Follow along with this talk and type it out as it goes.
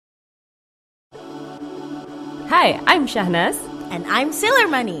Hi, I'm Shahnaz. And I'm Sailor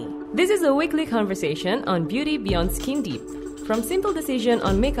Money. This is a weekly conversation on beauty beyond skin deep. From simple decision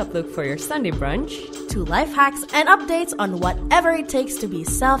on makeup look for your Sunday brunch to life hacks and updates on whatever it takes to be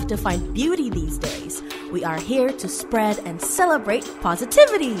self-defined beauty these days. We are here to spread and celebrate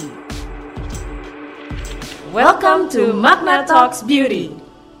positivity. Welcome to Magna Talks Beauty.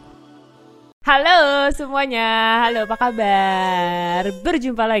 Halo semuanya, halo apa kabar?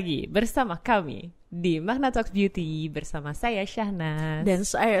 Berjumpa lagi bersama kami di Magna Talks Beauty bersama saya Shahnaz dan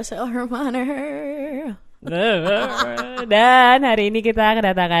saya Sailor Money. Dan hari ini kita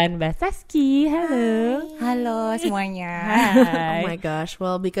kedatangan Mbak Saski. Halo. Halo semuanya. Hi. Oh my gosh,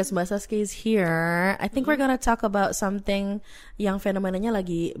 well because Mbak Saski is here, I think we're gonna talk about something yang fenomenanya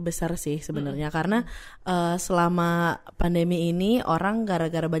lagi besar sih sebenarnya. Karena selama pandemi ini orang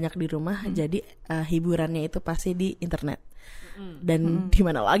gara-gara banyak di rumah, jadi hiburannya itu pasti di internet. Dan di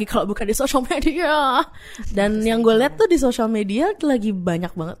mana lagi kalau bukan di social media. Dan yang gue lihat tuh di social media lagi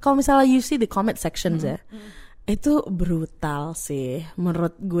banyak banget. Kalau misalnya you see the comment sections ya, itu brutal sih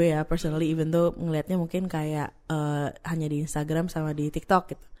menurut gue ya personally, even though ngelihatnya mungkin kayak hanya di Instagram sama di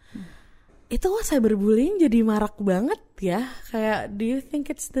TikTok gitu. Itu cyberbullying jadi marak banget ya. Kayak do you think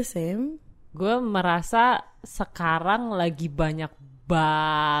it's the same? Gue merasa sekarang lagi banyak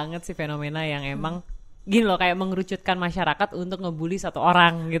banget sih fenomena yang emang gini loh, kayak mengerucutkan masyarakat untuk ngebully satu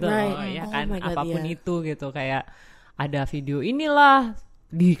orang gitu loh, ya kan, apapun itu gitu. Kayak ada video inilah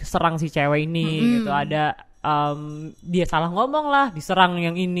diserang si cewek ini gitu, ada dia salah ngomong lah diserang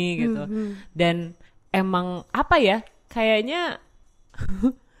yang ini gitu. Dan emang apa ya, kayaknya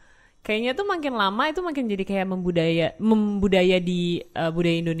tuh makin lama itu makin jadi kayak membudaya di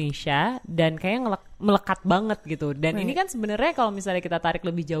budaya Indonesia, dan kayak melekat banget gitu. Dan ini kan sebenarnya kalau misalnya kita tarik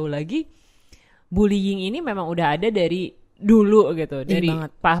lebih jauh lagi, bullying ini memang udah ada dari dulu gitu. Dari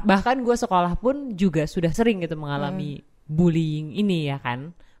bahkan gue sekolah pun juga sudah sering gitu mengalami bullying ini ya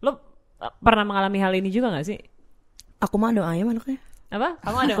kan. Lo pernah mengalami hal ini juga gak sih? Aku mah adem ayam anaknya. Apa?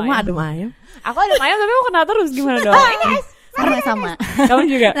 Kamu adem ayam? Aku mah adem ayam. Aku adem ayam tapi aku kena terus, gimana dong? Sama. Kamu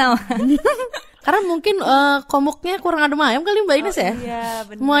juga? Sama. Karena mungkin komuknya kurang adem ayam kali Mbak Ines ya. Iya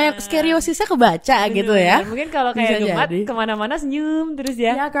benar. Mau yang skeriosisnya kebaca gitu ya. Mungkin kalau kayak Gemat kemana-mana senyum terus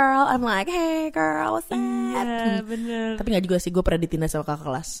ya. Yeah girl, I'm like hey girl, what's up? Iya benar. Tapi gak juga sih, gue pernah ditindas sama kakak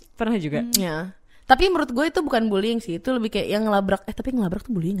kelas. Pernah juga? Ya. Tapi menurut gue itu bukan bullying sih, itu lebih kayak yang ngelabrak. Tapi ngelabrak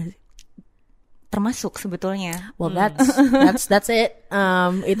tuh bullying gak sih? Termasuk sebetulnya. Well that's it.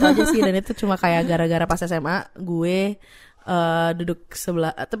 Itu aja sih, dan itu cuma kayak gara-gara pas SMA gue duduk sebelah,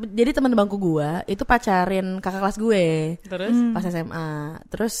 jadi teman bangku gue itu pacarin kakak kelas gue terus pas SMA.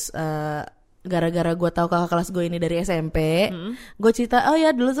 Terus gara-gara gue tahu kakak kelas gue ini dari SMP, gue cerita, oh ya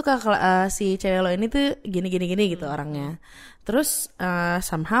dulu tuh si cewek lo ini tuh gini gitu orangnya. Terus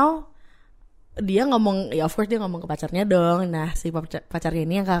somehow dia ngomong, ya of course dia ngomong ke pacarnya dong. Nah si pacarnya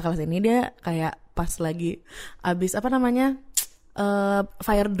ini yang kakak kelas ini, dia kayak pas lagi abis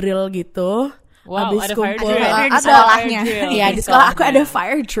fire drill gitu. Wow, abis ada kumpul, fire drill. ada sekolahnya. Iya di sekolah aku ada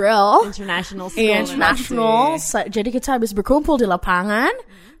fire drill. International school. Iya, international. Jadi kita habis berkumpul di lapangan.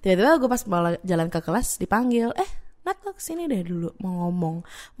 Tiba-tiba gue pas mau jalan ke kelas dipanggil, Nat lo kesini deh dulu, mau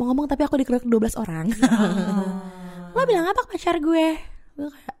ngomong tapi aku dikeroyok 12 orang. Lo bilang apa ke pacar gue? Gue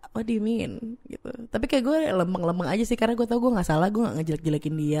kayak what do you mean gitu. Tapi kayak gue lempeng aja sih, karena gue tau gue nggak salah, gue nggak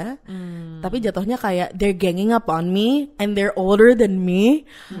ngejelek-jelekin dia. Tapi jatuhnya kayak they're ganging up on me and they're older than me.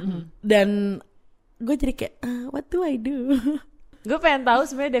 Dan gue jadi kayak what do I do? Gue pengen tahu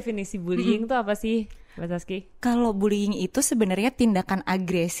sebenarnya definisi bullying tuh apa sih, Mbak Saski? Kalau bullying itu sebenarnya tindakan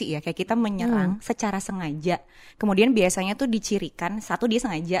agresi ya, kayak kita menyerang secara sengaja. Kemudian biasanya tuh dicirikan, satu dia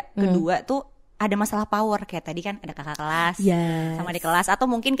sengaja, kedua tuh ada masalah power, kayak tadi kan ada kakak kelas sama di kelas, atau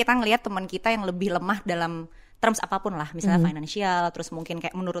mungkin kita ngelihat teman kita yang lebih lemah dalam terms apapun lah, misalnya financial, terus mungkin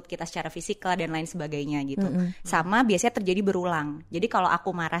kayak menurut kita secara fisikal dan lain sebagainya gitu. Sama biasanya terjadi berulang. Jadi kalau aku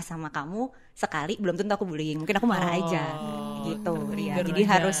marah sama kamu sekali, belum tentu aku bullying, mungkin aku marah aja gitu ya. Jadi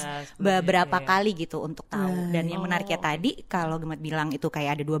harus beberapa kali gitu untuk tahu. Dan yang menariknya tadi, kalau Gemat bilang itu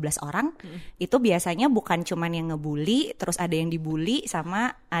kayak ada 12 orang, itu biasanya bukan cuman yang ngebully, terus ada yang dibully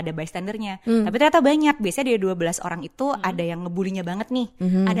sama ada bystandernya. Tapi ternyata banyak. Biasanya dari 12 orang itu ada yang ngebulinya banget nih,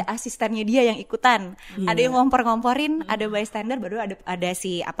 ada asistennya dia yang ikutan, ada yang ngompor-ngomporin, ada bystander, baru ada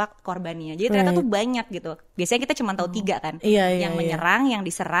si korbannya. Jadi ternyata tuh banyak gitu. Biasanya kita cuma tahu 3 kan, yang menyerang, yang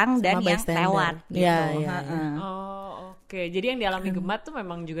diserang, dan yang lewat gitu. Oke, jadi yang dialami Gemat tuh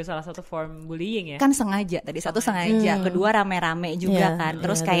memang juga salah satu form bullying ya? Kan sengaja, tadi satu sengaja, kedua rame-rame juga kan.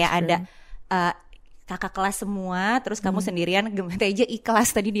 Terus kayak ada kakak kelas semua, terus kamu sendirian, gemet aja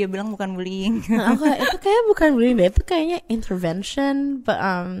ikhlas. Tadi dia bilang bukan bullying. Itu kayak bukan bullying deh, itu kayaknya intervention, but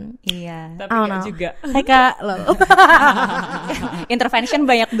iya. Tapi nggak juga. Hai Kak, lo. Intervention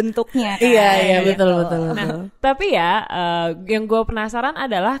banyak bentuknya kan? Iya betul. Nah, tapi ya yang gue penasaran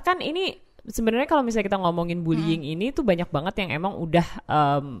adalah kan ini sebenarnya kalau misalnya kita ngomongin bullying ini tuh banyak banget yang emang udah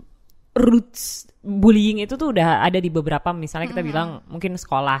roots bullying itu tuh udah ada di beberapa, misalnya kita bilang mungkin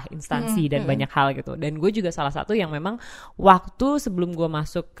sekolah, instansi dan banyak hal gitu. Dan gue juga salah satu yang memang waktu sebelum gue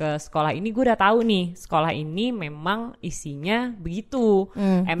masuk ke sekolah ini gue udah tahu nih sekolah ini memang isinya begitu.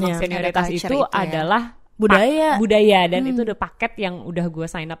 Emang senioritas itu adalah budaya dan itu udah paket yang udah gue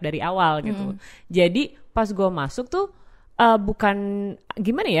sign up dari awal gitu. Jadi pas gue masuk tuh bukan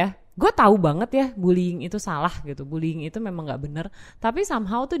gimana ya, gue tahu banget ya bullying itu salah gitu, bullying itu memang nggak bener, tapi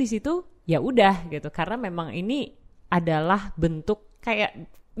somehow tuh di situ ya udah gitu, karena memang ini adalah bentuk kayak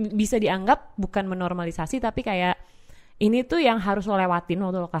bisa dianggap bukan menormalisasi, tapi kayak ini tuh yang harus lo lewatin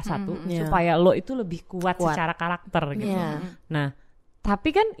waktu lo kelas 1 supaya lo itu lebih kuat secara karakter gitu. Nah tapi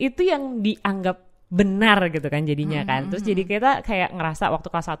kan itu yang dianggap benar gitu kan jadinya kan, terus jadi kita kayak ngerasa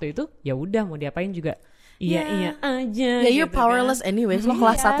waktu kelas 1 itu ya udah mau diapain juga iya aja. Ya you're gitu powerless kan. anyways. Lo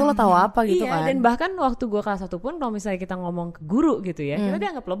kelas 1 lo tahu apa gitu kan. Dan bahkan waktu gue kelas 1 pun kalau misalnya kita ngomong ke guru gitu ya, kita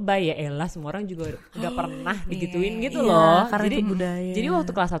dianggap lebay ya elah, semua orang juga udah pernah digituin gitu loh. Karena Jadi itu budaya. Jadi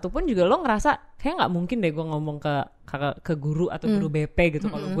waktu kelas 1 pun juga lo ngerasa kayak nggak mungkin deh gue ngomong ke guru atau guru BP gitu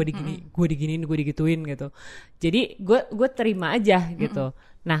kalau gue diginiin gue digituin gitu. Jadi gue terima aja gitu.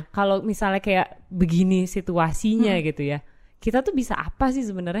 Nah kalau misalnya kayak begini situasinya gitu ya, kita tuh bisa apa sih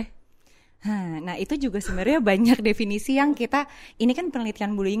sebenarnya? Nah itu juga sebenarnya banyak definisi yang kita, ini kan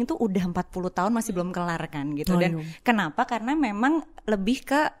penelitian bullying tuh udah 40 tahun masih belum kelar kan gitu. Dan kenapa? Karena memang lebih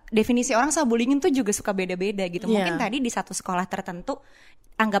ke definisi orang soal bullying tuh juga suka beda-beda gitu. Mungkin tadi di satu sekolah tertentu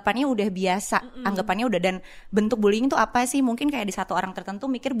anggapannya udah biasa, anggapannya udah, dan bentuk bullying tuh apa sih? Mungkin kayak di satu orang tertentu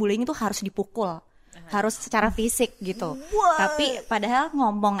mikir bullying tuh harus dipukul, harus secara fisik gitu. Tapi padahal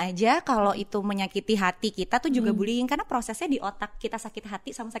ngomong aja kalau itu menyakiti hati kita tuh juga bullying, karena prosesnya di otak kita sakit hati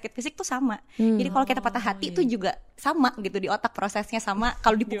sama sakit fisik tuh sama. Jadi kalau kita patah hati tuh juga sama gitu di otak, prosesnya sama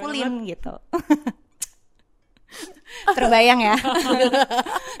kalau dipukulin gitu. Terbayang ya?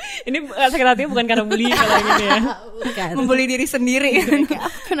 Ini sakit hatinya bukan karena bullying kalau gini ya. Membuli diri sendiri.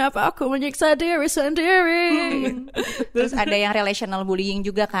 Kenapa aku menyiksa diri sendiri? Terus ada yang relational bullying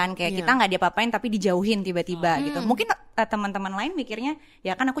juga kan, kayak kita nggak diapa-apain tapi dijauhin tiba-tiba gitu. Mungkin teman-teman lain mikirnya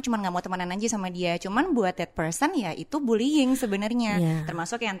ya kan aku cuma nggak mau temenan aja sama dia, cuman buat that person ya itu bullying sebenarnya.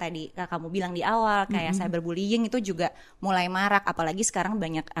 Termasuk yang tadi kamu bilang di awal kayak cyberbullying itu juga mulai marak, apalagi sekarang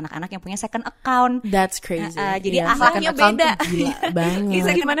banyak anak-anak yang punya second account. That's crazy. Jadi akhlaknya beda.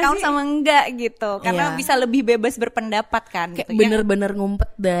 Bisa gimana account sih? sama enggak gitu, karena bisa lebih bebas berpendapat kan. Kayak gitu. bener-bener ngumpet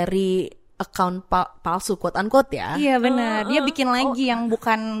dari account palsu quote unquote ya. Iya benar. Dia bikin lagi yang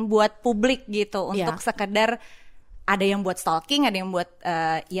bukan buat publik gitu, untuk sekedar ada yang buat stalking, ada yang buat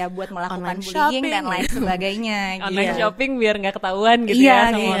buat melakukan online bullying shopping dan lain sebagainya. Online shopping biar nggak ketahuan gitu ya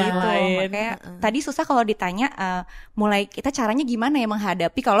sama orang gitu. lain. Makanya tadi susah kalau ditanya mulai kita caranya gimana ya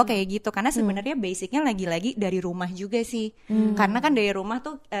menghadapi kalau kayak gitu, karena sebenarnya basicnya lagi-lagi dari rumah juga sih. Karena kan dari rumah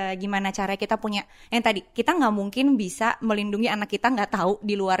tuh gimana cara kita punya yang tadi, kita nggak mungkin bisa melindungi anak kita nggak tahu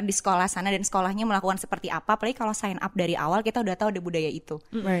di luar di sekolah sana dan sekolahnya melakukan seperti apa, apalagi kalau sign up dari awal kita udah tahu ada budaya itu.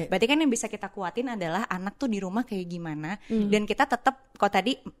 Berarti kan yang bisa kita kuatin adalah anak tuh di rumah kayak gimana, dan kita tetap, kok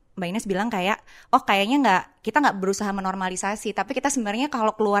tadi Mbak Ines bilang kayak kayaknya kita nggak berusaha menormalisasi, tapi kita sebenarnya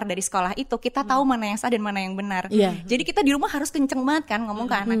kalau keluar dari sekolah itu kita tahu mana yang salah dan mana yang benar. Jadi kita di rumah harus kenceng banget kan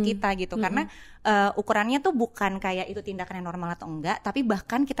ngomong ke anak kita gitu, karena ukurannya tuh bukan kayak itu tindakan yang normal atau enggak, tapi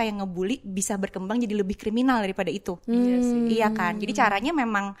bahkan kita yang ngebully bisa berkembang jadi lebih kriminal daripada itu. Iya kan. Jadi caranya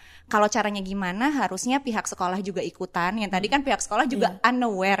memang, kalau caranya gimana, harusnya pihak sekolah juga ikutan. Yang tadi kan pihak sekolah juga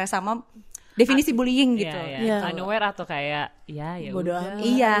unaware sama definisi bullying gitu. Unaware atau kayak ya bodo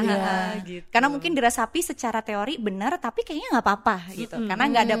udah. Gitu. Karena mungkin diresapi secara teori benar, tapi kayaknya nggak apa-apa gitu.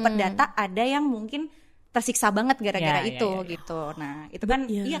 Karena nggak dapat data, ada yang mungkin tersiksa banget gara-gara itu gitu. Nah itu kan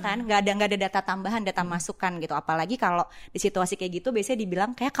kan nggak ada data tambahan, data masukan gitu. Apalagi kalau di situasi kayak gitu biasanya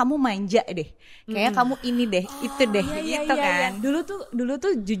dibilang kayak kamu manja deh, kayak kamu ini deh, itu deh, gitu kan. Dulu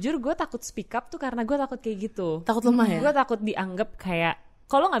tuh jujur gue takut speak up tuh karena gue takut kayak gitu. Takut lemah ya? Gue takut dianggap kayak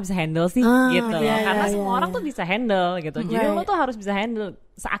kalau nggak bisa handle sih gitu loh. Karena semua orang tuh bisa handle gitu. Jadi lo tuh harus bisa handle,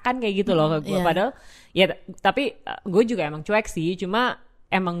 seakan kayak gitu loh ke gue. Padahal ya tapi gue juga emang cuek sih. Cuma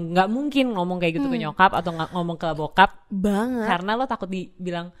emang nggak mungkin ngomong kayak gitu ke nyokap atau nggak ngomong ke bokap banget. Karena lo takut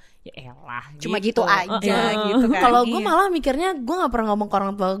dibilang ya elah cuma gitu aja gitu kan. Kalau gue malah mikirnya gue nggak pernah ngomong ke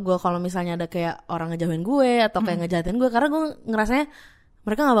orang tua gue kalau misalnya ada kayak orang ngejauhin gue atau kayak ngejahatin gue, karena gue ngerasanya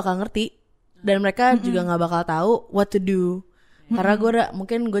mereka nggak bakal ngerti. dan mereka juga nggak bakal tahu what to do. Karena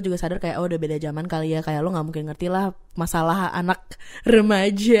gue juga sadar kayak udah beda zaman kali ya, kayak lo nggak mungkin ngerti lah masalah anak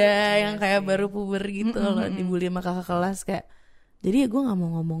remaja yang kayak baru puber gitu loh, dibully sama kakak kelas kayak. Jadi gue nggak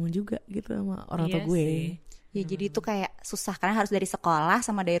mau ngomong juga gitu sama orang tua gue. Ya jadi itu kayak susah karena harus dari sekolah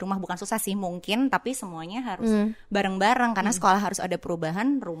sama dari rumah, bukan susah sih mungkin, tapi semuanya harus bareng-bareng karena sekolah harus ada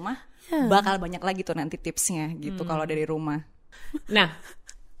perubahan, rumah bakal banyak lagi tuh nanti tipsnya gitu kalau dari rumah. Nah,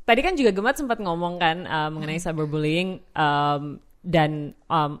 tadi kan juga Gemat sempat ngomong kan mengenai cyberbullying dan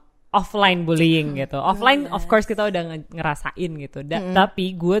offline bullying gitu. Offline of course kita udah ngerasain gitu.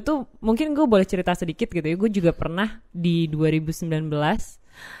 Tapi gue tuh mungkin gue boleh cerita sedikit gitu ya. Gue juga pernah di 2019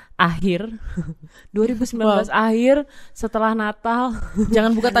 akhir 2019 akhir setelah Natal.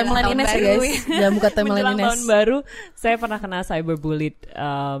 Jangan buka timeline Ines ya guys. Jangan buka timeline Ines. Tahun baru saya pernah kena cyberbullied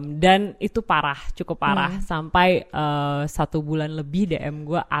dan itu parah, cukup parah sampai 1 bulan lebih DM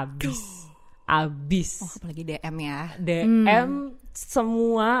gue abis. Oh, apalagi DM ya. DM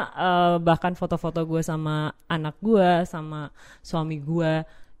semua bahkan foto-foto gue sama anak gue sama suami gue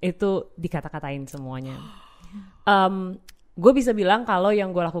itu dikata-katain semuanya. Gue bisa bilang kalau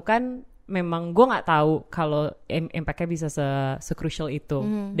yang gue lakukan memang gue nggak tahu kalau impact-nya bisa se-crucial itu.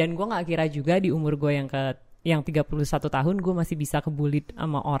 Dan gue nggak kira juga di umur gue yang 31 tahun gue masih bisa kebully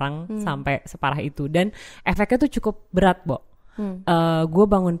sama orang sampai separah itu. Dan efeknya tuh cukup berat, Bo. Gue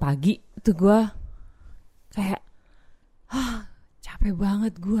bangun pagi tuh gue kayak capek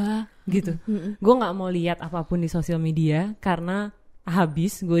banget gue gitu. Gue nggak mau lihat apapun di sosial media karena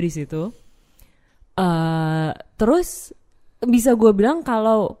habis gue di situ. Terus bisa gue bilang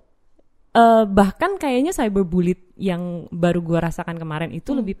kalau bahkan kayaknya cyberbully yang baru gue rasakan kemarin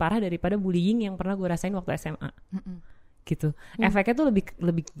itu lebih parah daripada bullying yang pernah gue rasain waktu SMA. Gitu. Efeknya tuh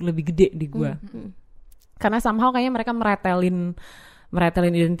lebih gede di gue. Karena somehow kayaknya mereka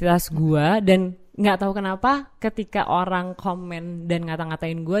meretelin identitas gue dan nggak tahu kenapa ketika orang komen dan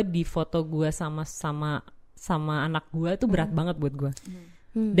ngata-ngatain gue di foto gue sama anak gue tuh berat banget buat gue.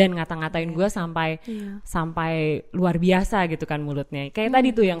 Dan ngata-ngatain gue sampai luar biasa gitu kan mulutnya. Kayak tadi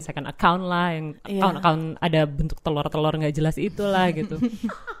tuh yang second account lah, yang account ada bentuk telur-telur nggak jelas itulah gitu.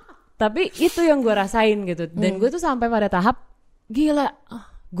 Tapi itu yang gue rasain gitu. Dan gue tuh sampai pada tahap gila,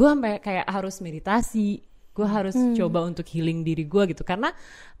 gue sampai kayak harus meditasi, gue harus coba untuk healing diri gue gitu. Karena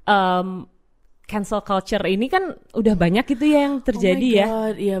cancel culture ini kan udah banyak gitu ya yang terjadi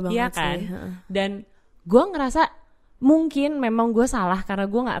iya banget ya kan. sih. Dan gue ngerasa mungkin memang gue salah karena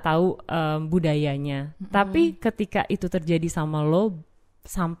gue nggak tahu budayanya. Tapi ketika itu terjadi sama lo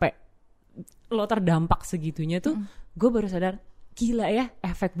sampai lo terdampak segitunya tuh, gue baru sadar gila ya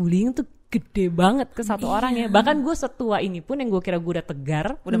efek bullying tuh gede banget ke satu orang ya. Bahkan gue setua ini pun yang gue kira gue udah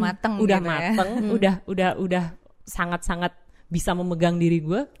tegar, udah mateng, udah sangat-sangat bisa memegang diri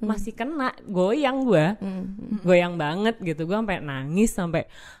gue, masih kena goyang gue, goyang banget gitu. Gue sampai nangis sampai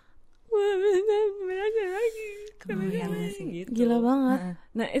gitu. Gila banget.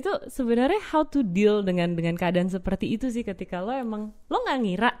 Nah itu sebenarnya how to deal dengan keadaan seperti itu sih, ketika lo emang lo nggak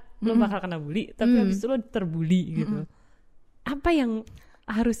ngira lo bakal kena bully, tapi habis itu lo terbully gitu. Apa yang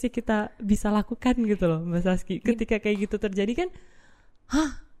harusnya kita bisa lakukan gitu loh, Mbak Saski, ketika kayak gitu terjadi kan?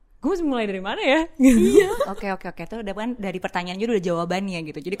 Gue mesti mulai dari mana ya? Iya. Oke. Itu udah kan dari pertanyaannya udah jawabannya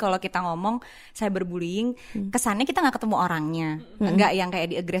gitu. Jadi kalau kita ngomong cyberbullying, kesannya kita nggak ketemu orangnya, nggak yang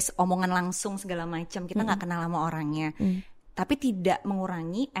kayak diagres omongan langsung segala macam. Kita nggak kenal sama orangnya. Tapi tidak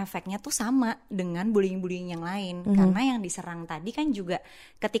mengurangi efeknya tuh sama dengan bullying-bullying yang lain. Karena yang diserang tadi kan juga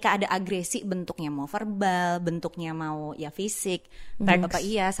ketika ada agresi, bentuknya mau verbal, bentuknya mau ya fisik,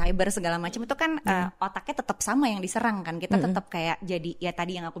 cyber segala macam itu kan otaknya tetap sama yang diserang kan. Kita tetap kayak jadi ya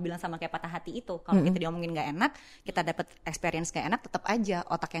tadi yang aku bilang sama kayak patah hati itu. Kalau kita diomongin gak enak, kita dapat experience gak enak, tetap aja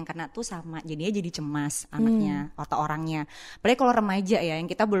otak yang kena tuh sama. Jadinya jadi cemas anaknya atau orangnya. Apalagi kalau remaja ya yang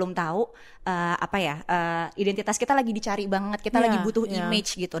kita belum tahu identitas kita lagi dicari banget, kita lagi butuh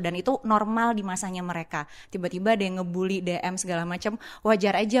image gitu, dan itu normal di masanya mereka. Tiba-tiba ada yang ngebully, DM segala macam,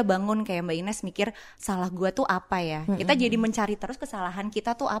 wajar aja bangun kayak Mbak Ines mikir salah gue tuh apa ya. Kita jadi mencari terus kesalahan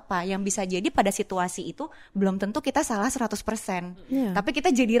kita tuh apa, yang bisa jadi pada situasi itu belum tentu kita salah 100%. Tapi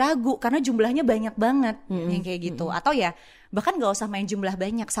kita jadi ragu karena jumlahnya banyak banget yang kayak gitu. Atau ya bahkan gak usah main jumlah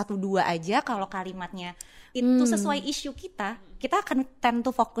banyak, 1-2 aja kalau kalimatnya itu sesuai isu kita akan tend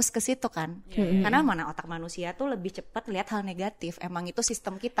to fokus ke situ kan. Karena mana otak manusia tuh lebih cepat lihat hal negatif. Emang itu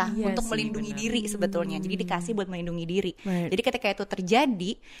sistem kita untuk melindungi diri sebetulnya. Jadi dikasih buat melindungi diri. Jadi ketika itu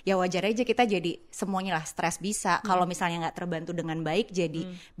terjadi, ya wajar aja kita jadi semuanya lah stres bisa. Kalau misalnya nggak terbantu dengan baik,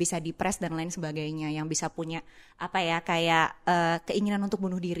 jadi bisa depres dan lain sebagainya. Yang bisa punya kayak keinginan untuk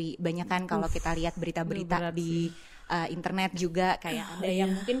bunuh diri. Banyak kan kalau kita lihat berita-berita di internet juga kayak ada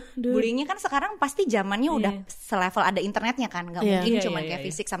yang mungkin bullyingnya kan sekarang pasti zamannya udah selevel ada internetnya kan, nggak mungkin cuma kayak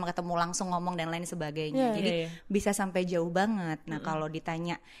fisik sama ketemu langsung ngomong dan lain sebagainya. Jadi bisa sampai jauh banget. Nah kalau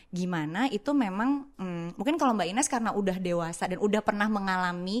ditanya gimana, itu memang mungkin kalau Mbak Ines karena udah dewasa dan udah pernah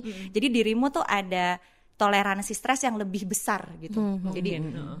mengalami, jadi dirimu tuh ada toleransi stres yang lebih besar gitu.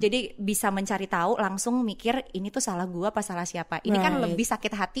 Jadi bisa mencari tahu langsung mikir ini tuh salah gua apa salah siapa. Ini kan lebih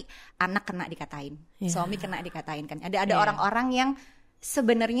sakit hati anak kena dikatain, suami kena dikatain kan. Ada orang-orang yang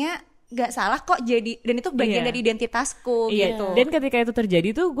sebenarnya gak salah kok jadi, dan itu bagian dari identitasku gitu. Dan ketika itu terjadi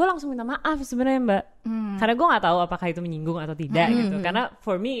tuh gue langsung minta maaf sebenarnya Mbak. Karena gue nggak tahu apakah itu menyinggung atau tidak gitu. Karena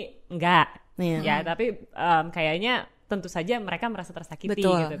for me enggak. Ya tapi kayaknya tentu saja mereka merasa tersakiti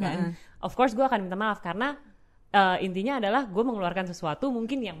gitu kan. Of course gue akan minta maaf karena intinya adalah gue mengeluarkan sesuatu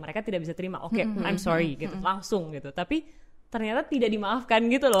mungkin yang mereka tidak bisa terima. Oke, I'm sorry gitu, langsung gitu. Tapi ternyata tidak dimaafkan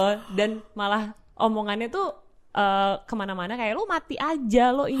gitu loh, dan malah omongannya tuh kemana-mana kayak lo mati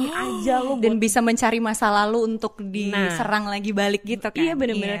aja, lo ini aja, lo dan bisa mencari masa lalu untuk diserang lagi balik gitu kan. Iya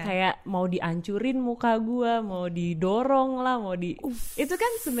benar-benar kayak mau dihancurin muka gue, mau didorong lah, mau itu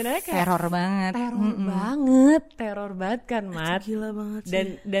kan sebenarnya kayak teror banget, teror banget kan Mat. Gila banget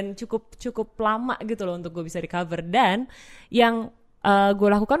sih. Dan cukup lama gitu loh untuk gue bisa recover. Dan yang gue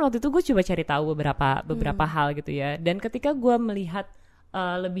lakukan waktu itu gue coba cari tahu beberapa hal gitu ya. Dan ketika gue melihat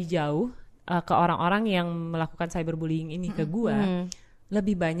lebih jauh ke orang-orang yang melakukan cyberbullying ini ke gue,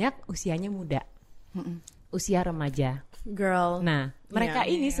 lebih banyak usianya muda, usia remaja. Girl. Nah, mereka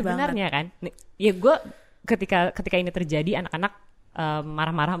ini sebenarnya kan, ya gue ketika ini terjadi anak-anak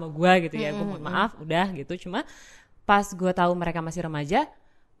marah-marah sama gue gitu ya, gue mohon maaf, udah gitu. Cuma pas gue tahu mereka masih remaja,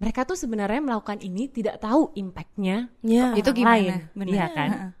 mereka tuh sebenarnya melakukan ini tidak tahu impactnya itu gimana, iya kan?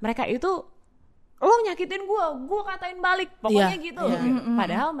 Mereka itu lo nyakitin gue katain balik, pokoknya gitu.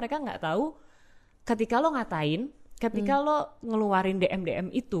 Padahal mereka nggak tahu ketika lo ngatain, ketika lo ngeluarin DM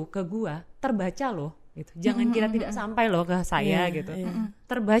itu ke gue, terbaca lo gitu. Jangan kira tidak sampai lo ke saya gitu.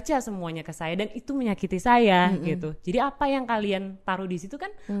 Terbaca semuanya ke saya dan itu menyakiti saya gitu. Jadi apa yang kalian taruh di situ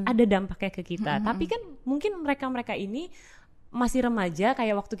kan ada dampaknya ke kita. Tapi kan mungkin mereka ini masih remaja,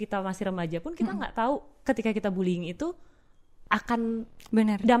 kayak waktu kita masih remaja pun kita nggak tahu ketika kita bullying itu akan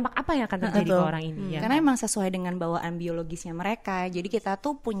dampak apa yang akan terjadi ke orang ini ya. Karena emang sesuai dengan bawaan biologisnya mereka. Jadi kita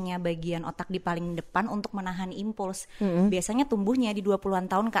tuh punya bagian otak di paling depan untuk menahan impuls. Biasanya tumbuhnya di 20-an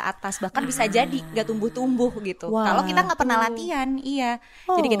tahun ke atas, bahkan bisa jadi gak tumbuh-tumbuh gitu. Kalau kita gak pernah latihan,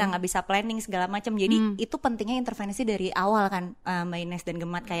 jadi kita gak bisa planning segala macam. Jadi itu pentingnya intervensi dari awal kan, Mbak Ines dan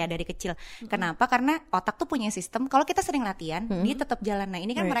Gemat, kayak dari kecil. Kenapa? Karena otak tuh punya sistem, kalau kita sering latihan, dia tetap jalan. Nah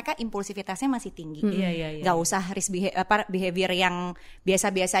ini kan mereka impulsivitasnya masih tinggi. Gak usah risk behavior yang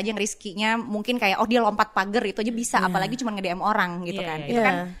biasa-biasa aja, yang riskinya mungkin kayak dia lompat pagar itu aja bisa, apalagi cuma nge-DM orang gitu kan. Itu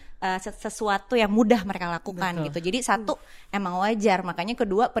kan sesuatu yang mudah mereka lakukan gitu. Jadi satu emang wajar, makanya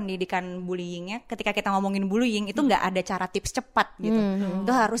kedua pendidikan bullyingnya, ketika kita ngomongin bullying itu nggak ada cara tips cepat gitu.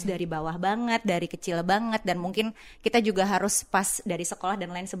 Itu harus dari bawah banget, dari kecil banget, dan mungkin kita juga harus pas dari sekolah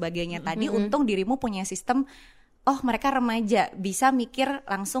dan lain sebagainya tadi. Untung dirimu punya sistem, mereka remaja, bisa mikir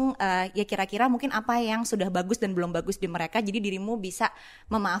langsung ya kira-kira mungkin apa yang sudah bagus dan belum bagus di mereka. Jadi dirimu bisa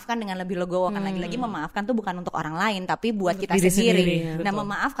memaafkan dengan lebih legowo. Kan lagi-lagi memaafkan tuh bukan untuk orang lain, tapi buat kita sendiri. Nah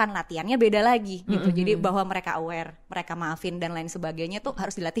memaafkan latihannya beda lagi gitu. Jadi bahwa mereka aware, mereka maafin dan lain sebagainya tuh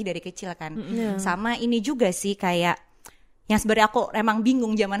harus dilatih dari kecil kan. Sama ini juga sih kayak yang sebenarnya aku emang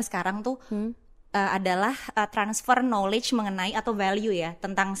bingung zaman sekarang tuh, adalah transfer knowledge mengenai atau value ya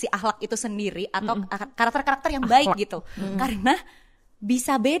tentang si akhlak itu sendiri atau karakter-karakter yang baik gitu. Karena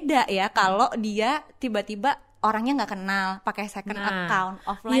bisa beda ya kalau dia tiba-tiba orangnya nggak kenal, pakai second account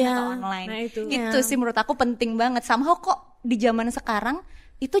offline atau online. Itu sih menurut aku penting banget. Somehow kok di zaman sekarang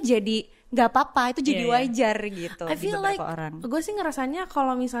itu jadi nggak apa-apa, itu jadi wajar gitu. I feel like gue sih ngerasanya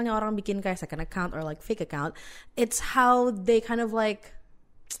kalau misalnya orang bikin kayak second account or like fake account, it's how they kind of like,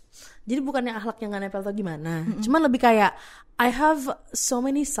 jadi bukannya akhlaknya gak nempel atau gimana, cuman lebih kayak I have so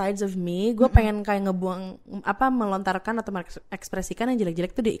many sides of me. Gue pengen kayak ngebuang melontarkan atau mengekspresikan yang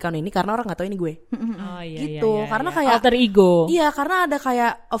jelek-jelek tuh di account ini karena orang gak tahu ini gue. Gitu. Karena kayak alter ego. Iya, karena ada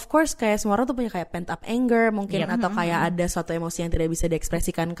kayak, of course kayak semua orang tuh punya kayak pent up anger mungkin, atau kayak ada suatu emosi yang tidak bisa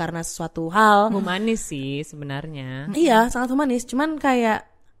diekspresikan karena sesuatu hal. Humanis sih sebenarnya. Iya, sangat humanis. Cuman kayak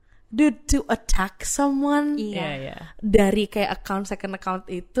dude, to attack someone dari kayak second account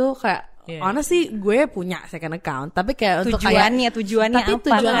itu kayak honestly gue punya second account, tapi kayak untuk tujuannya tapi apa?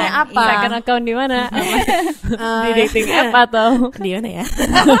 Tujuannya apa? Second account di mana? Di dating app atau di mana ya?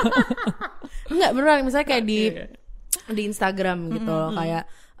 Enggak, beneran misalnya kayak di Instagram gitu loh, kayak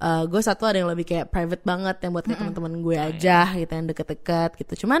gue satu ada yang lebih kayak private banget yang buat kayak teman-teman gue aja gitu, yang deket-deket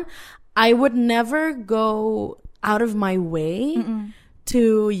gitu. Cuman I would never go out of my way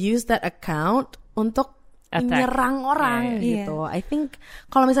to use that account untuk menyerang orang gitu. I think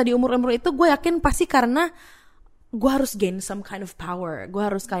kalau misalnya di umur-umur itu gue yakin pasti karena gue harus gain some kind of power. Gue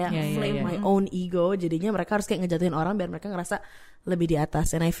harus kayak flame my own ego. Jadinya mereka harus kayak ngejatuhin orang biar mereka ngerasa lebih di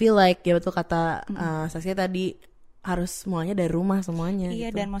atas. And I feel like ya betul kata Saskia tadi, harus mulainya dari rumah semuanya.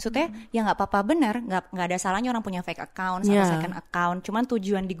 Iya, gitu. dan maksudnya ya nggak apa-apa, benar, nggak ada salahnya orang punya fake account sama second account. Cuman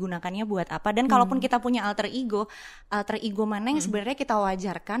tujuan digunakannya buat apa? Dan kalaupun kita punya alter ego mana yang sebenarnya kita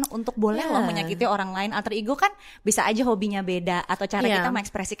wajarkan untuk boleh loh menyakiti orang lain. Alter ego kan bisa aja hobinya beda atau cara kita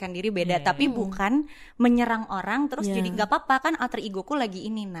mengekspresikan diri beda, tapi bukan menyerang orang terus jadi nggak apa-apa kan alter egoku lagi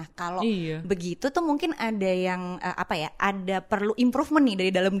ini. Nah kalau begitu tuh mungkin ada yang ada perlu improvement nih dari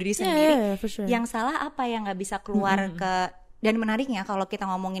dalam diri sendiri. For sure. Yang salah apa yang nggak bisa keluar dan menariknya kalau kita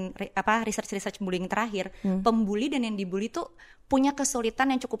ngomongin research bullying terakhir, pembuli dan yang dibully tuh punya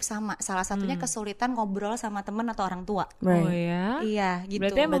kesulitan yang cukup sama. Salah satunya kesulitan ngobrol sama teman atau orang tua. Oh ya? Iya gitu.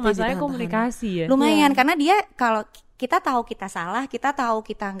 Berarti emang masalahnya komunikasi ya? Lumayan karena dia kalau kita tahu kita salah, kita tahu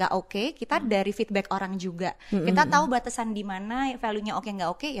kita nggak oke, kita dari feedback orang juga. Kita tahu batasan di mana value-nya oke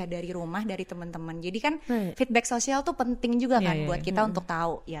nggak oke ya dari rumah, dari teman-teman. Jadi kan feedback sosial tuh penting juga kan buat kita untuk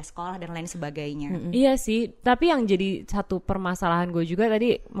tahu ya sekolah dan lain sebagainya. Iya sih, tapi yang jadi satu permasalahan gue juga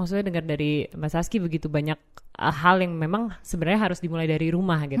tadi, maksudnya dengar dari Mbak Saski begitu banyak hal yang memang sebenarnya harus dimulai dari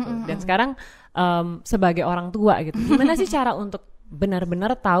rumah gitu. Dan sekarang sebagai orang tua gitu, gimana sih cara untuk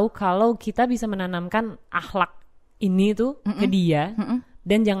benar-benar tahu kalau kita bisa menanamkan akhlak ini tuh ke dia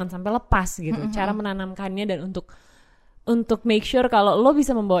dan jangan sampai lepas gitu. Cara menanamkannya dan untuk make sure kalau lo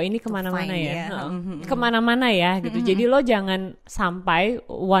bisa membawa ini kemana-mana kemana-mana ya gitu. Jadi lo jangan sampai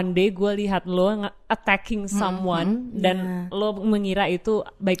one day gue lihat lo attacking someone dan lo mengira itu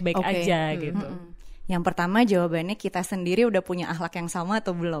baik-baik aja gitu. Yang pertama jawabannya kita sendiri udah punya akhlak yang sama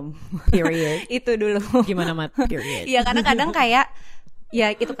atau belum. Period. Itu dulu. Gimana Mat? Period. Iya karena kadang kayak ya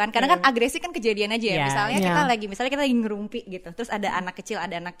gitu kan, kadang kan agresi kan kejadian aja ya. Misalnya kita lagi ngerumpi gitu, terus ada anak kecil,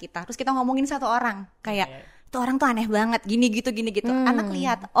 ada anak kita, terus kita ngomongin satu orang kayak tuh orang tuh aneh banget, gini gitu. Anak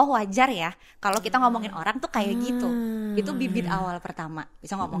lihat, oh wajar ya kalau kita ngomongin orang tuh kayak gitu. Itu bibit awal pertama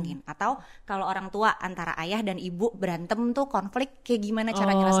bisa ngomongin. Atau kalau orang tua antara ayah dan ibu berantem tuh konflik kayak gimana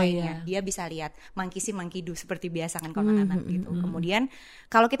cara nyelesainnya. Dia bisa lihat monkey see monkey do seperti biasa kan kalau anak gitu. Kemudian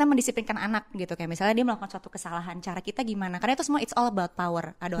kalau kita mendisiplinkan anak gitu, kayak misalnya dia melakukan suatu kesalahan, cara kita gimana? Karena itu semua it's all about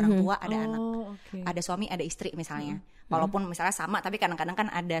power. Ada orang tua, ada anak, ada suami, ada istri misalnya. Walaupun misalnya sama, tapi kadang-kadang kan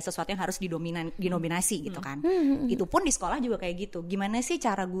ada sesuatu yang harus dinominasi gitu kan. Itu pun di sekolah juga kayak gitu. Gimana sih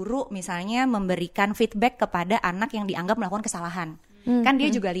cara guru misalnya memberikan feedback kepada anak yang dianggap melakukan kesalahan? Kan dia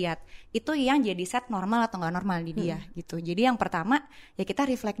juga lihat itu yang jadi set normal atau nggak normal di dia gitu. Jadi yang pertama ya kita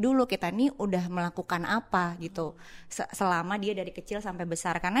reflect dulu, kita nih udah melakukan apa gitu selama dia dari kecil sampai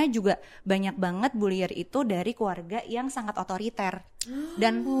besar. Karena juga banyak banget bullier itu dari keluarga yang sangat otoriter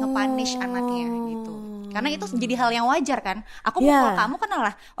dan nge-punish anaknya gitu. Karena itu jadi hal yang wajar kan. Aku mukul kamu kan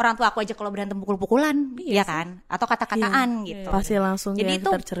lah orang tua aku aja kalau berantem pukul-pukulan, ya kan? Atau kata-kataan gitu. Pasti langsung jadi dia itu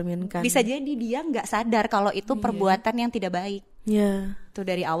tercerminkan. Bisa jadi dia nggak sadar kalau itu perbuatan yang tidak baik. Tuh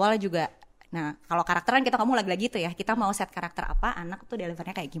dari awal juga. Nah kalau karakteran kita kamu lagi-lagi tuh ya, kita mau set karakter apa, anak tuh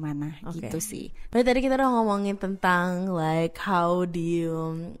delivernya kayak gimana gitu sih. Berarti tadi kita udah ngomongin tentang like how do you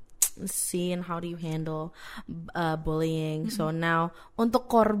see and how do you handle bullying. So now untuk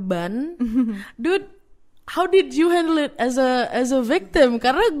korban, dude, how did you handle it as a victim?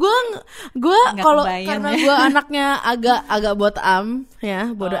 Karena gue kalau karena gue anaknya agak botam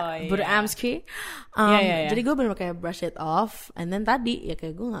ya, bodamski. Jadi gue bener kayak brush it off. And then tadi ya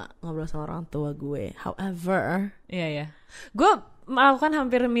kayak gue nggak ngobrol sama orang tua gue. However, gue melakukan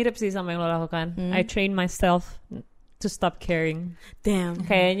hampir mirip sih sama yang lo lakukan. I train myself to stop caring. Damn.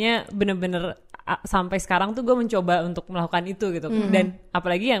 Kayaknya bener-bener sampai sekarang tuh gue mencoba untuk melakukan itu gitu. Dan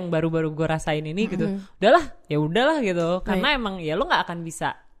apalagi yang baru-baru gue rasain ini gitu. Udahlah gitu. Karena emang ya lo nggak akan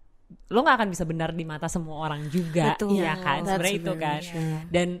bisa benar di mata semua orang juga. Betul. Ya kan, sebenarnya itu kan.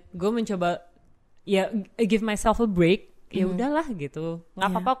 Dan gue mencoba give myself a break. Ya udahlah gitu. Nggak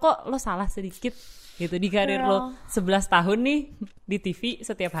apa-apa kok lo salah sedikit gitu di karir lo 11 tahun nih di TV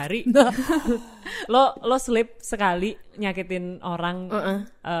setiap hari. lo slip sekali nyakitin orang,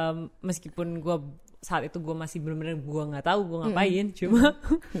 meskipun gue saat itu gue masih benar-benar gue nggak tahu gue ngapain,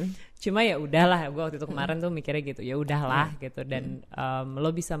 cuma ya udahlah. Gue waktu itu kemarin tuh mikirnya gitu, ya udahlah gitu. Dan lo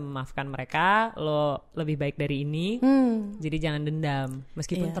bisa memaafkan mereka, lo lebih baik dari ini. Jadi jangan dendam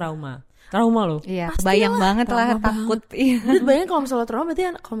meskipun trauma lo. Iya, bayang banget lah takut. Bayang kalau misalnya trauma berarti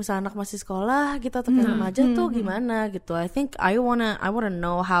kalau misalnya anak masih sekolah gitu atau kayak remaja tuh gimana gitu. I think I wanna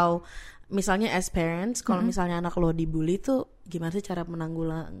know how, misalnya as parents kalau misalnya anak lo dibully tuh gimana sih cara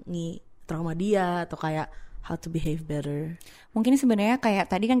menanggulangi trauma dia, atau kayak how to behave better? Mungkin sebenarnya kayak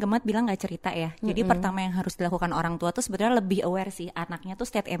tadi kan Gemat bilang nggak cerita ya. Jadi pertama yang harus dilakukan orang tua tuh sebenarnya lebih aware sih anaknya tuh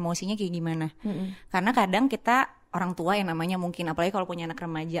state emosinya kayak gimana. Karena kadang kita orang tua yang namanya mungkin apalagi kalau punya anak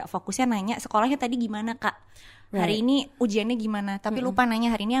remaja fokusnya nanya sekolahnya tadi gimana kak, hari ini ujiannya gimana, tapi lupa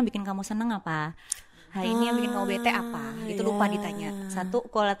nanya hari ini yang bikin kamu seneng apa, hari ini yang bikin kamu bete apa, itu lupa ditanya. Satu,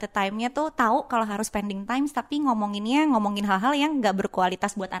 quality time-nya tuh tahu kalau harus spending time, tapi ngomongin hal-hal yang nggak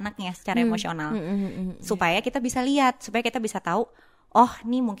berkualitas buat anaknya secara emosional, supaya kita bisa lihat, supaya kita bisa tahu, oh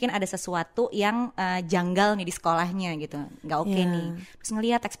nih mungkin ada sesuatu yang janggal nih di sekolahnya gitu, nggak oke nih. Terus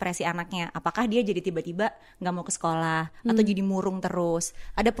ngelihat ekspresi anaknya, apakah dia jadi tiba-tiba nggak mau ke sekolah atau jadi murung terus,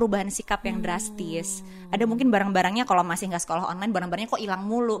 ada perubahan sikap yang drastis, ada mungkin barang-barangnya kalau masih nggak sekolah online barang-barangnya kok hilang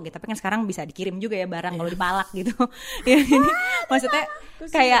mulu gitu, tapi kan sekarang bisa dikirim juga ya barang kalau dipalak gitu. Ya ini maksudnya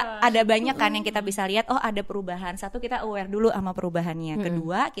kayak ada banyak kan yang kita bisa lihat, oh ada perubahan. Satu, kita aware dulu sama perubahannya.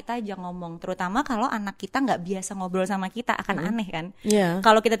 Kedua, kita aja ngomong, terutama kalau anak kita nggak biasa ngobrol sama kita, akan aneh kan.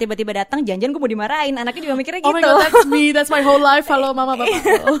 Kalau kita tiba-tiba datang, janjian gue mau dimarahin, anaknya juga mikirnya gitu. Oh my god, that's me, that's my whole life. Halo mama bapak.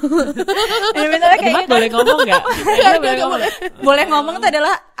 Ya, misalnya kayak boleh ngomong nggak? Boleh ngomong tuh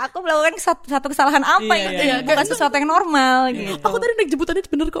adalah aku melakukan satu kesalahan apa gitu, bukan sesuatu yang normal gitu. Aku tadi naik jemputannya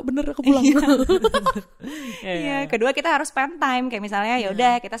bener aku pulang. Iya. Kedua, kita harus spend time, kayak misalnya ya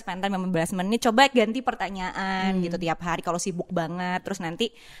udah kita spend time 15 menit, coba ganti pertanyaan gitu tiap hari kalau sibuk banget. Terus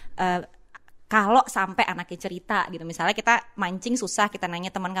nanti kalau sampai anaknya cerita gitu, misalnya kita mancing susah, kita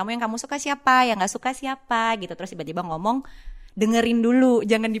nanya teman kamu yang kamu suka siapa, yang nggak suka siapa gitu, terus tiba-tiba ngomong, dengerin dulu,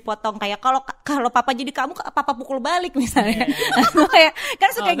 jangan dipotong kayak kalau papa jadi kamu, papa pukul balik misalnya. Kayak kan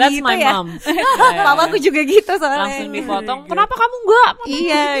suka gitu ya. Papaku juga gitu soalnya. Langsung dipotong. Kenapa kamu enggak?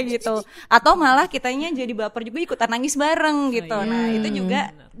 Iya gitu. Atau malah kitanya jadi baper juga, ikutan nangis bareng gitu. Nah itu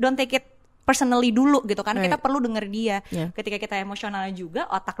juga don't take it personally dulu gitu, karena kita perlu denger dia. Ketika kita emosional juga,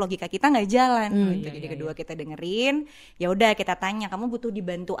 otak logika kita nggak jalan gitu. Jadi kedua, kita dengerin, ya udah kita tanya kamu butuh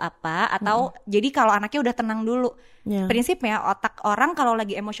dibantu apa, atau jadi kalau anaknya udah tenang dulu. Prinsipnya otak orang kalau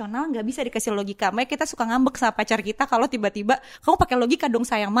lagi emosional nggak bisa dikasih logika. Makanya kita suka ngambek sama pacar kita kalau tiba-tiba kamu pakai logika dong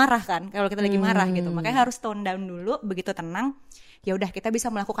sayang, marah kan kalau kita lagi marah gitu. Makanya harus tone down dulu, begitu tenang. Ya udah, kita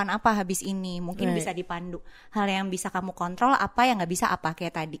bisa melakukan apa habis ini, mungkin bisa dipandu hal yang bisa kamu kontrol, apa yang nggak bisa apa,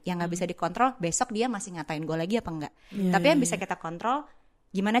 kayak tadi yang nggak bisa dikontrol besok dia masih ngatain gue lagi apa enggak, tapi yang bisa kita kontrol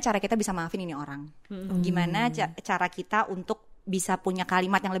gimana cara kita bisa maafin ini orang, gimana cara kita untuk bisa punya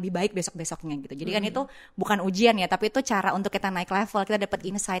kalimat yang lebih baik besok-besoknya gitu. Jadi kan itu bukan ujian ya, tapi itu cara untuk kita naik level, kita dapat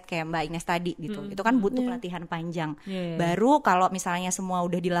insight kayak Mbak Ines tadi gitu. Itu kan butuh pelatihan panjang. Baru kalau misalnya semua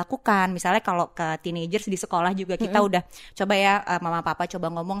udah dilakukan, misalnya kalau ke teenagers di sekolah juga kita udah coba ya, mama papa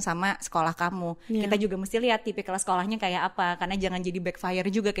coba ngomong sama sekolah kamu. Kita juga mesti lihat tipikal sekolahnya kayak apa, karena jangan jadi backfire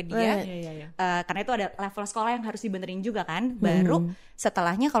juga ke dia. Karena itu ada level sekolah yang harus dibenerin juga kan. Baru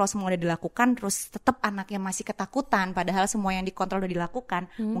setelahnya kalau semua udah dilakukan terus tetap anaknya masih ketakutan padahal semua yang dikontrol udah dilakukan,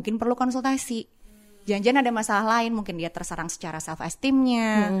 mungkin perlu konsultasi. Jangan-jangan ada masalah lain, mungkin dia terserang secara self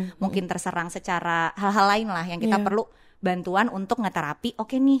esteemnya, mungkin terserang secara hal-hal lain lah yang kita perlu bantuan untuk ngeterapi.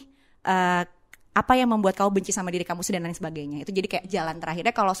 Oke nih, apa yang membuat kamu benci sama diri kamu dan lain sebagainya. Itu jadi kayak jalan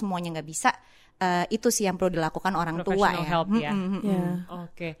terakhirnya kalau semuanya nggak bisa. Itu sih yang perlu dilakukan orang tua ya. Help ya.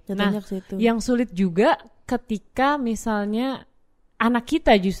 Oke. Nah, yang sulit juga ketika misalnya anak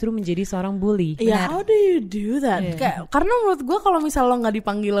kita justru menjadi seorang bully. Iya, how do you do that? Karena menurut gue kalau misal lo nggak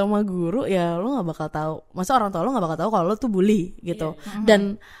dipanggil sama guru, ya lo nggak bakal tahu. Masa orang tua lo nggak bakal tahu kalau lo tuh bully gitu.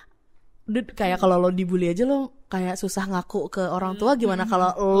 Dan kayak kalau lo dibully aja lo kayak susah ngaku ke orang tua. Gimana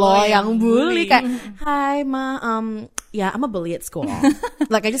kalau lo yang bully? Kayak, hi ma, I'm a bully at school.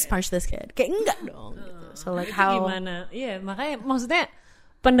 Like I just punched this kid. Kayak enggak dong. Gitu. So like how? Gimana? Iya, makanya maksudnya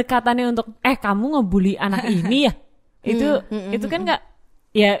pendekatannya untuk kamu ngebully anak ini ya. Itu kan nggak,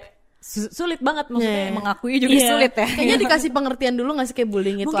 ya sulit banget maksudnya. Mengakui juga sulit ya. Kayaknya dikasih pengertian dulu nggak sih kayak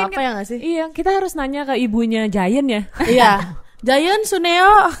bullying itu mungkin apa ya nggak sih? Iya, kita harus nanya ke ibunya Giant ya. Iya. Giant,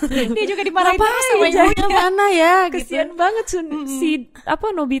 Suneo, dia juga dimarahin terus sama ibunya mana ya? Kesian banget si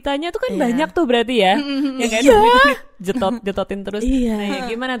Nobitanya tuh kan banyak tuh berarti ya. Ya kan jetotin terus. Nah,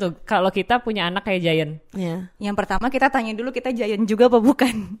 gimana tuh kalau kita punya anak kayak Giant? Yang pertama kita tanya dulu, kita Giant juga apa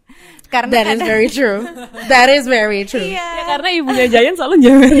bukan? Karena that is very true. That is very true. Ya karena ibunya Giant selalu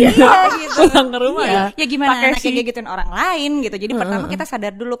jawab gitu. Pulang ke rumah ya gimana anaknya kayak gituin orang lain gitu. Jadi pertama kita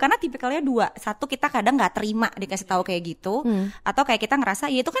sadar dulu, karena tipikalnya dua. Satu, kita kadang nggak terima dikasih tahu kayak gitu. Atau kayak kita ngerasa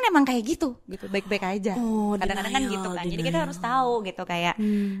ya itu kan emang kayak gitu baik-baik aja. Kadang-kadang kan gitu kan. Jadi kita harus tahu gitu kayak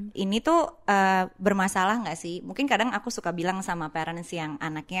ini tuh bermasalah nggak sih? Mungkin kadang aku suka bilang sama parents yang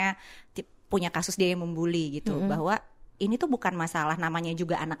anaknya punya kasus dia yang membuli gitu, bahwa ini tuh bukan masalah, namanya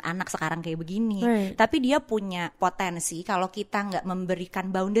juga anak-anak sekarang kayak begini, tapi dia punya potensi kalau kita nggak memberikan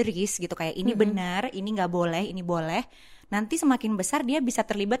boundaries gitu, kayak ini benar, ini nggak boleh, ini boleh, nanti semakin besar dia bisa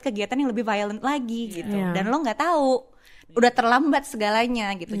terlibat kegiatan yang lebih violent lagi gitu, dan lo nggak tahu, udah terlambat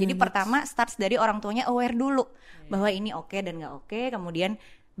segalanya gitu. Jadi pertama starts dari orang tuanya aware dulu bahwa ini oke dan nggak oke, kemudian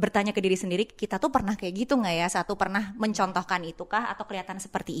bertanya ke diri sendiri, kita tuh pernah kayak gitu nggak ya? Satu, pernah mencontohkan itu kah atau kelihatan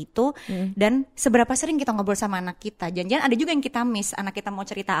seperti itu? Dan seberapa sering kita ngobrol sama anak kita? Jangan-jangan ada juga yang kita miss, anak kita mau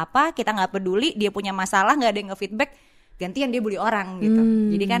cerita apa, kita nggak peduli, dia punya masalah, nggak ada yang nge-feedback, gantian dia bully orang gitu.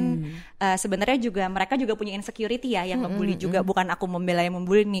 Jadi kan sebenarnya juga mereka juga punya insecurity ya, yang ngebully juga. Bukan aku membela yang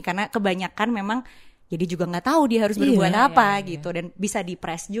membully nih, karena kebanyakan memang jadi juga nggak tahu dia harus berbuat apa gitu, dan bisa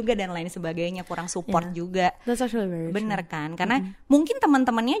depres juga dan lain sebagainya, kurang support juga. That's actually very bener true. Kan, karena mungkin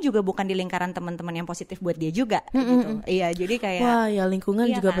teman-temannya juga bukan di lingkaran teman-teman yang positif buat dia juga gitu. Iya, jadi kayak wah ya lingkungan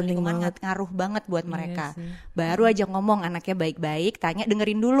juga penting lingkungan banget, ngaruh banget buat mereka. Baru aja ngomong anaknya baik-baik, tanya,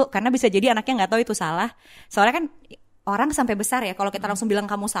 dengerin dulu, karena bisa jadi anaknya nggak tahu itu salah. Soalnya kan orang sampai besar ya, kalau kita langsung bilang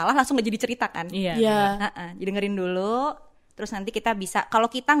kamu salah, langsung nggak jadi cerita kan. Jadi dengerin dulu, terus nanti kita bisa,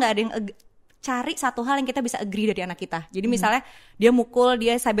 kalau kita nggak ada yang cari satu hal yang kita bisa agree dari anak kita. Jadi misalnya dia mukul,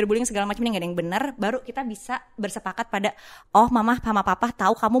 dia cyberbullying segala macam, ini gak ada yang benar, baru kita bisa bersepakat pada, oh mama sama papa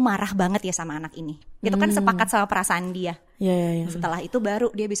tahu kamu marah banget ya sama anak ini. Itu kan sepakat sama perasaan dia. Setelah itu baru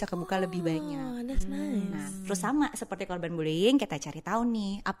dia bisa kebuka lebih banyak. That's nice. Nah, terus sama seperti korban bullying, kita cari tahu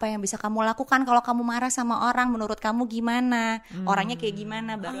nih apa yang bisa kamu lakukan kalau kamu marah sama orang, menurut kamu gimana, orangnya kayak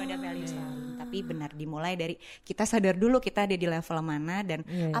gimana, baru ada value setting. Tapi benar dimulai dari kita sadar dulu kita ada di level mana dan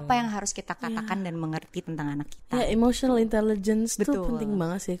apa yang harus kita katakan dan mengerti tentang anak kita. Emotional intelligence tuh penting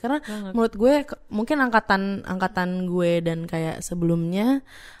banget sih, karena menurut gue mungkin angkatan gue dan kayak sebelumnya,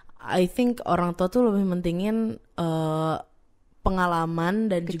 I think orang tua tuh lebih mentingin pengalaman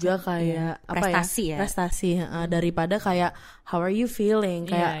dan juga kayak prestasi daripada kayak how are you feeling,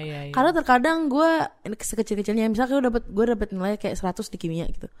 kayak karena terkadang gue sekecil-kecilnya misalnya gue dapet nilai kayak 100 di kimia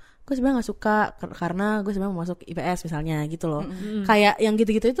gitu, gue sebenarnya nggak suka karena gue sebenarnya mau masuk IPS misalnya gitu loh. Kayak yang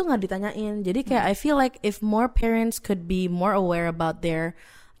gitu-gitu itu nggak ditanyain. Jadi kayak I feel like if more parents could be more aware about their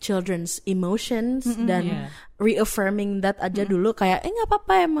children's emotions dan reaffirming that aja dulu, kayak nggak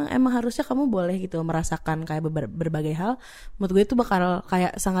apa-apa, emang harusnya kamu boleh gitu merasakan kayak berbagai hal. Menurut gue itu bakal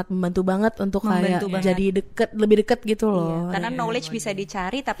kayak sangat membantu banget untuk jadi lebih deket gitu loh. Karena knowledge bisa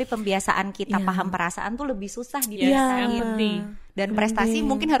dicari, tapi pembiasaan kita paham perasaan tuh lebih susah dibiasain. Dan prestasi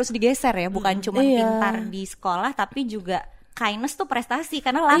mungkin harus digeser ya, bukan cuma pintar di sekolah, tapi juga kindness tuh prestasi,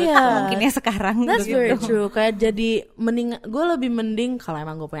 karena langka mungkinnya sekarang. That's very true. Kayak jadi gue lebih mending kalau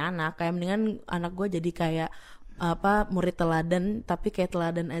emang gue punya anak, kayak mendingan anak gue jadi kayak murid teladan, tapi kayak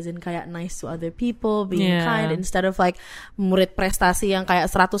teladan as in kayak nice to other people, being kind, instead of like murid prestasi yang kayak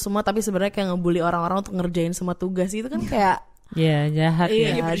 100 semua tapi sebenarnya kayak ngebully orang-orang untuk ngerjain semua tugas. Itu kan kayak jahat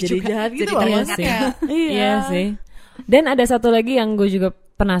jadi jahat gitu loh. Iya sih. Dan ada satu lagi yang gue juga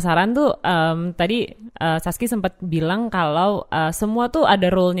penasaran tuh, tadi Saski sempat bilang kalau semua tuh ada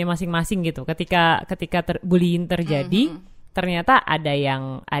role-nya masing-masing gitu. Ketika bullying terjadi, ternyata ada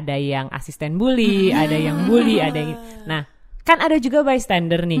yang asisten bully, ada yang bully, ada yang nah kan ada juga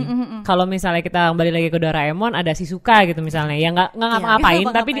bystander nih. Kalau misalnya kita kembali lagi ke Doraemon, ada Shizuka gitu misalnya, yang nggak ngapa-ngapain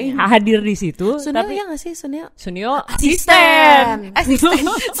tapi hadir di situ. Sunio tapi ya nggak sih Sunio asisten.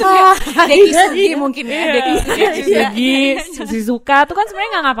 Deki mungkin ya. Deki Shizuka tuh kan sebenarnya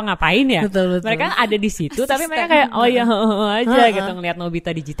nggak ngapa-ngapain ya. Betul. Mereka ada di situ, tapi mereka kayak aja gitu, ngelihat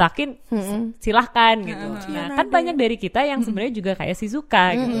Nobita dijitakin, silahkan gitu. Nah kan banyak dari kita yang sebenarnya juga kayak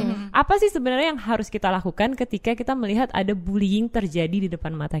Shizuka gitu. Apa sih sebenarnya yang harus kita lakukan ketika kita melihat ada bullying terjadi di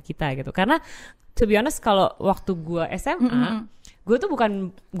depan mata kita gitu? Karena to be honest, kalau waktu gue SMA, gue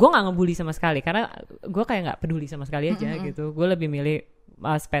nggak ngebully sama sekali, karena gue kayak nggak peduli sama sekali aja gitu. Gue lebih milih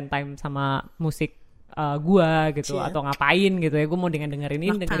spend time sama musik gue gitu, atau ngapain gitu ya, gue mau dengerin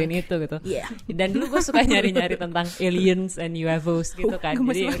itu gitu. Dan dulu gue suka nyari tentang aliens and UFOs gitu kan,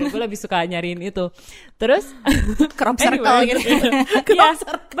 jadi gue lebih suka nyariin itu. Terus crop circle gitu.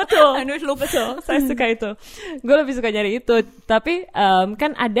 Betul, saya suka itu, gue lebih suka nyari itu. Tapi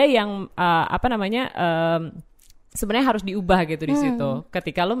kan ada yang sebenarnya harus diubah gitu di situ.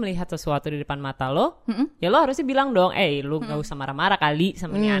 Ketika lo melihat sesuatu di depan mata lo, ya lo harusnya bilang dong, lo nggak usah marah-marah kali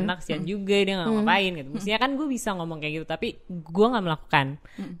sama nih anak, sian juga dia nggak ngapain gitu. Mestinya kan gue bisa ngomong kayak gitu, tapi gue nggak melakukan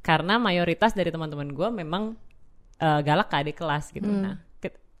karena mayoritas dari teman-teman gue memang galak ke adik kelas gitu. Nah,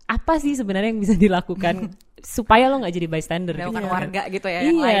 apa sih sebenarnya yang bisa dilakukan supaya lo nggak jadi bystander gitu. Bukan warga gitu ya,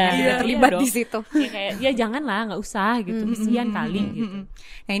 yang lain yang juga terlibat di situ. Ya, kayak ya janganlah, nggak usah gitu, kesian kali gitu.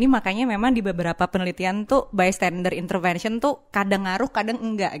 Nah ini makanya memang di beberapa penelitian tuh bystander intervention tuh kadang ngaruh, kadang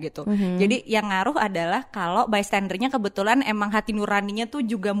enggak gitu. Jadi yang ngaruh adalah kalau bystandernya kebetulan emang hati nuraninya tuh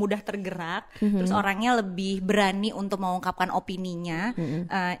juga mudah tergerak, terus orangnya lebih berani untuk mengungkapkan opininya.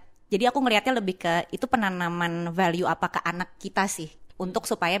 Jadi aku ngelihatnya lebih ke itu penanaman value apa ke anak kita sih, untuk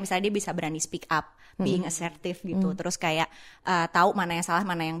supaya misalnya dia bisa berani speak up, being assertive gitu, terus kayak tahu mana yang salah,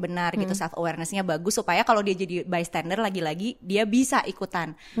 mana yang benar gitu, self awareness-nya bagus supaya kalau dia jadi bystander lagi-lagi dia bisa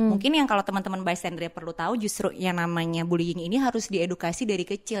ikutan. Mungkin yang kalau teman-teman bystander perlu tahu justru yang namanya bullying ini harus diedukasi dari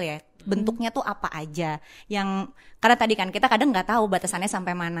kecil ya. Bentuknya tuh apa aja yang karena tadi kan kita kadang nggak tahu batasannya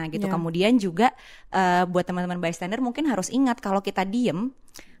sampai mana gitu. Kemudian juga buat teman-teman bystander mungkin harus ingat kalau kita diem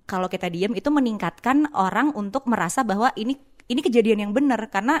itu meningkatkan orang untuk merasa bahwa ini kejadian yang benar,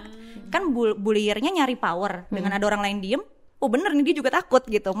 karena kan bulliernya nyari power. Dengan ada orang lain diem, oh bener nih dia juga takut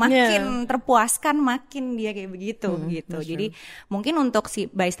gitu, makin terpuaskan, makin dia kayak begitu gitu. Jadi mungkin untuk si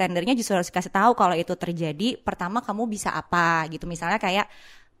bystandernya justru harus kasih tahu kalau itu terjadi, pertama kamu bisa apa gitu, misalnya kayak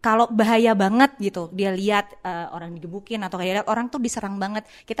kalau bahaya banget gitu, dia lihat orang digebukin atau kayak lihat orang tuh diserang banget,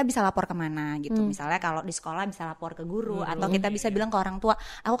 kita bisa lapor kemana gitu. Misalnya kalau di sekolah bisa lapor ke guru, atau kita bisa bilang ke orang tua,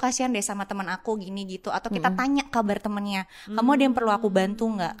 aku kasihan deh sama teman aku gini gitu, atau kita tanya kabar temennya, kamu ada yang perlu aku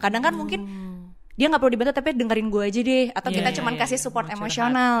bantu nggak? Kadang kan mungkin dia nggak perlu dibantu tapi dengerin gue aja deh, atau kita cuman kasih support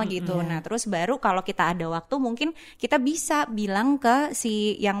emosional gitu. Nah terus baru kalau kita ada waktu mungkin kita bisa bilang ke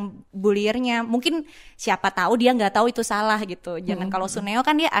si yang bulliernya, mungkin siapa tahu dia nggak tahu itu salah gitu. Jangan kalau Suneo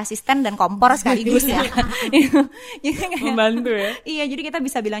kan dia asisten dan kompor sekaligus ya. Membantu ya. Iya, jadi kita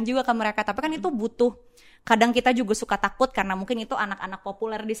bisa bilang juga ke mereka, tapi kan itu butuh. Kadang kita juga suka takut karena mungkin itu anak-anak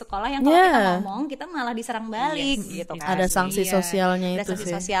populer di sekolah yang kalau kita ngomong kita malah diserang balik gitu kan. Ada sanksi sosialnya itu sih. Ada sanksi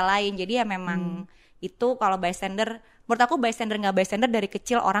sosial lain. Jadi ya memang itu kalau bystander, menurut aku bystander nggak bystander dari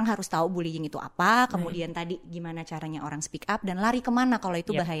kecil orang harus tahu bullying itu apa, kemudian tadi gimana caranya orang speak up dan lari kemana kalau itu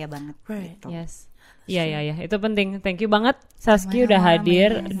bahaya banget. Gitu. Yes. Iya, itu penting. Thank you banget Saski udah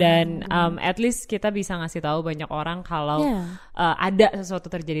hadir dan at least kita bisa ngasih tahu banyak orang kalau ada sesuatu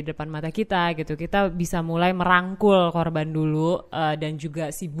terjadi di depan mata kita gitu. Kita bisa mulai merangkul korban dulu dan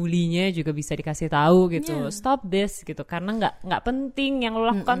juga si bulinya juga bisa dikasih tahu gitu. Stop this gitu, karena nggak penting yang lo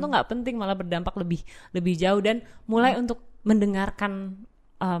lakukan tuh nggak penting, malah berdampak lebih jauh, dan mulai untuk mendengarkan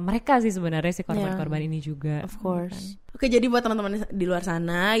mereka sih sebenarnya si korban-korban ini juga. Of course. Oke, jadi buat teman-teman di luar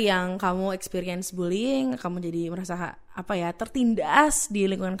sana yang kamu experience bullying, kamu jadi merasa tertindas di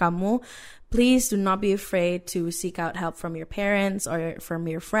lingkungan kamu, please do not be afraid to seek out help from your parents or from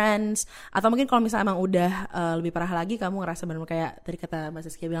your friends. Atau mungkin kalau misalnya emang udah lebih parah lagi, kamu ngerasa benar kayak tadi kata Mbak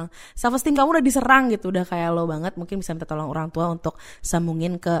Saskia bilang, self esteem kamu udah diserang gitu, udah kayak low banget, mungkin bisa minta tolong orang tua untuk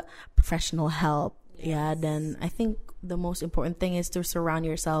sambungin ke professional help. Ya, dan I think the most important thing is to surround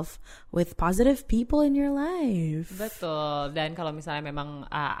yourself with positive people in your life. Betul. Dan kalau misalnya memang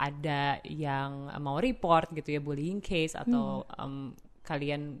ada yang mau report gitu ya, bullying case, atau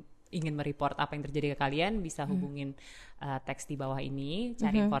kalian ingin mereport apa yang terjadi ke kalian, bisa hubungin teks di bawah ini,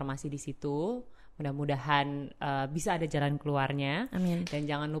 cari informasi di situ. Mudah-mudahan bisa ada jalan keluarnya. Amin. Dan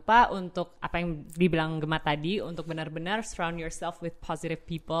jangan lupa untuk apa yang dibilang Gemma tadi, untuk benar-benar surround yourself with positive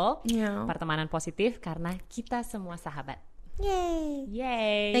people. Pertemanan positif, karena kita semua sahabat.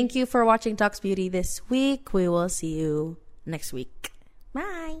 Yay. Thank you for watching Talks Beauty this week. We will see you next week.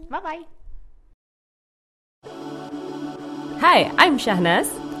 Bye. Bye-bye. Hi, I'm Shahnaz.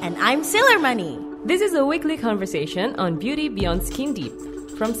 And I'm Sailor Money. This is a weekly conversation on beauty beyond skin deep.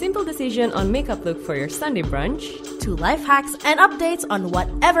 From simple decision on makeup look for your Sunday brunch, to life hacks and updates on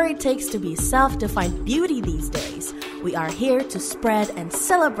whatever it takes to be self-defined beauty these days, we are here to spread and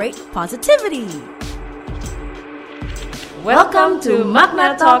celebrate positivity. Welcome to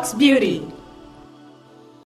Magna Talks Beauty.